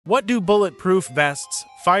What do bulletproof vests,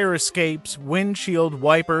 fire escapes, windshield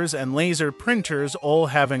wipers, and laser printers all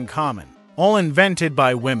have in common? All invented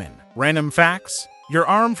by women. Random facts? Your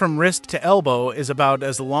arm from wrist to elbow is about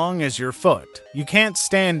as long as your foot. You can't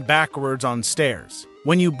stand backwards on stairs.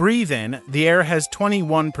 When you breathe in, the air has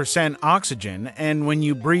 21% oxygen, and when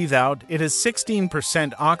you breathe out, it is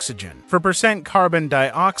 16% oxygen, 4% carbon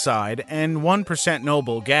dioxide, and 1%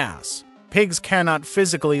 noble gas. Pigs cannot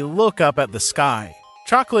physically look up at the sky.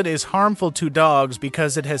 Chocolate is harmful to dogs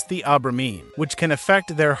because it has theobromine, which can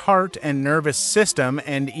affect their heart and nervous system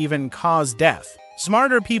and even cause death.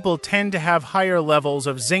 Smarter people tend to have higher levels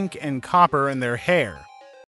of zinc and copper in their hair,